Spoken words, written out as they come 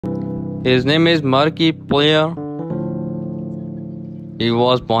His name is Markipiler. He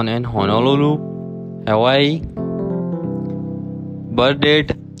was born in Honolulu, Hawaii. Birth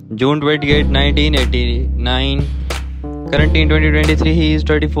date June 28, 1989. Currently in 2023, he is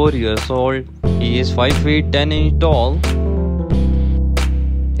 34 years old. He is 5 feet 10 inches tall.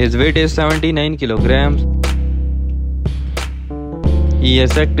 His weight is 79 kilograms. He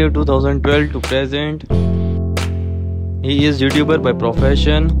is active 2012 to present. He is YouTuber by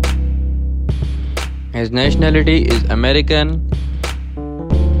profession. His nationality is American.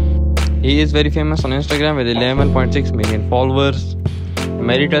 He is very famous on Instagram with 11.6 million followers.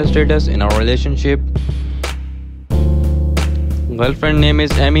 Marital status in a relationship. Girlfriend name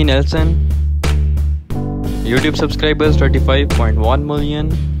is Amy Nelson. YouTube subscribers 35.1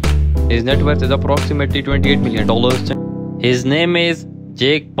 million. His net worth is approximately $28 million. His name is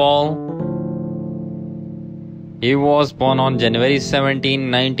Jake Paul. He was born on January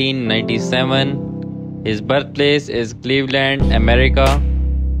 17, 1997. His birthplace is Cleveland, America.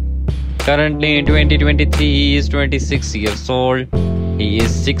 Currently in 2023, he is 26 years old. He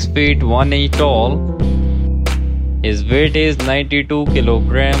is 6 feet 1 inch tall. His weight is 92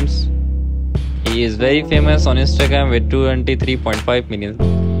 kilograms. He is very famous on Instagram with 23.5 million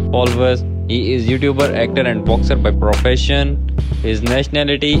followers. He is YouTuber, actor and boxer by profession. His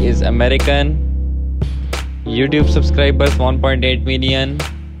nationality is American. YouTube subscribers 1.8 million.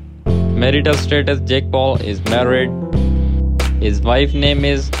 Marital status Jake Paul is married. His wife name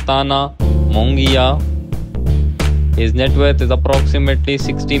is Tana Mongia. His net worth is approximately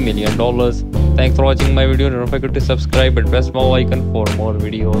 $60 million. Thanks for watching my video. Don't forget to subscribe and press the bell icon for more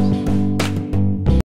videos.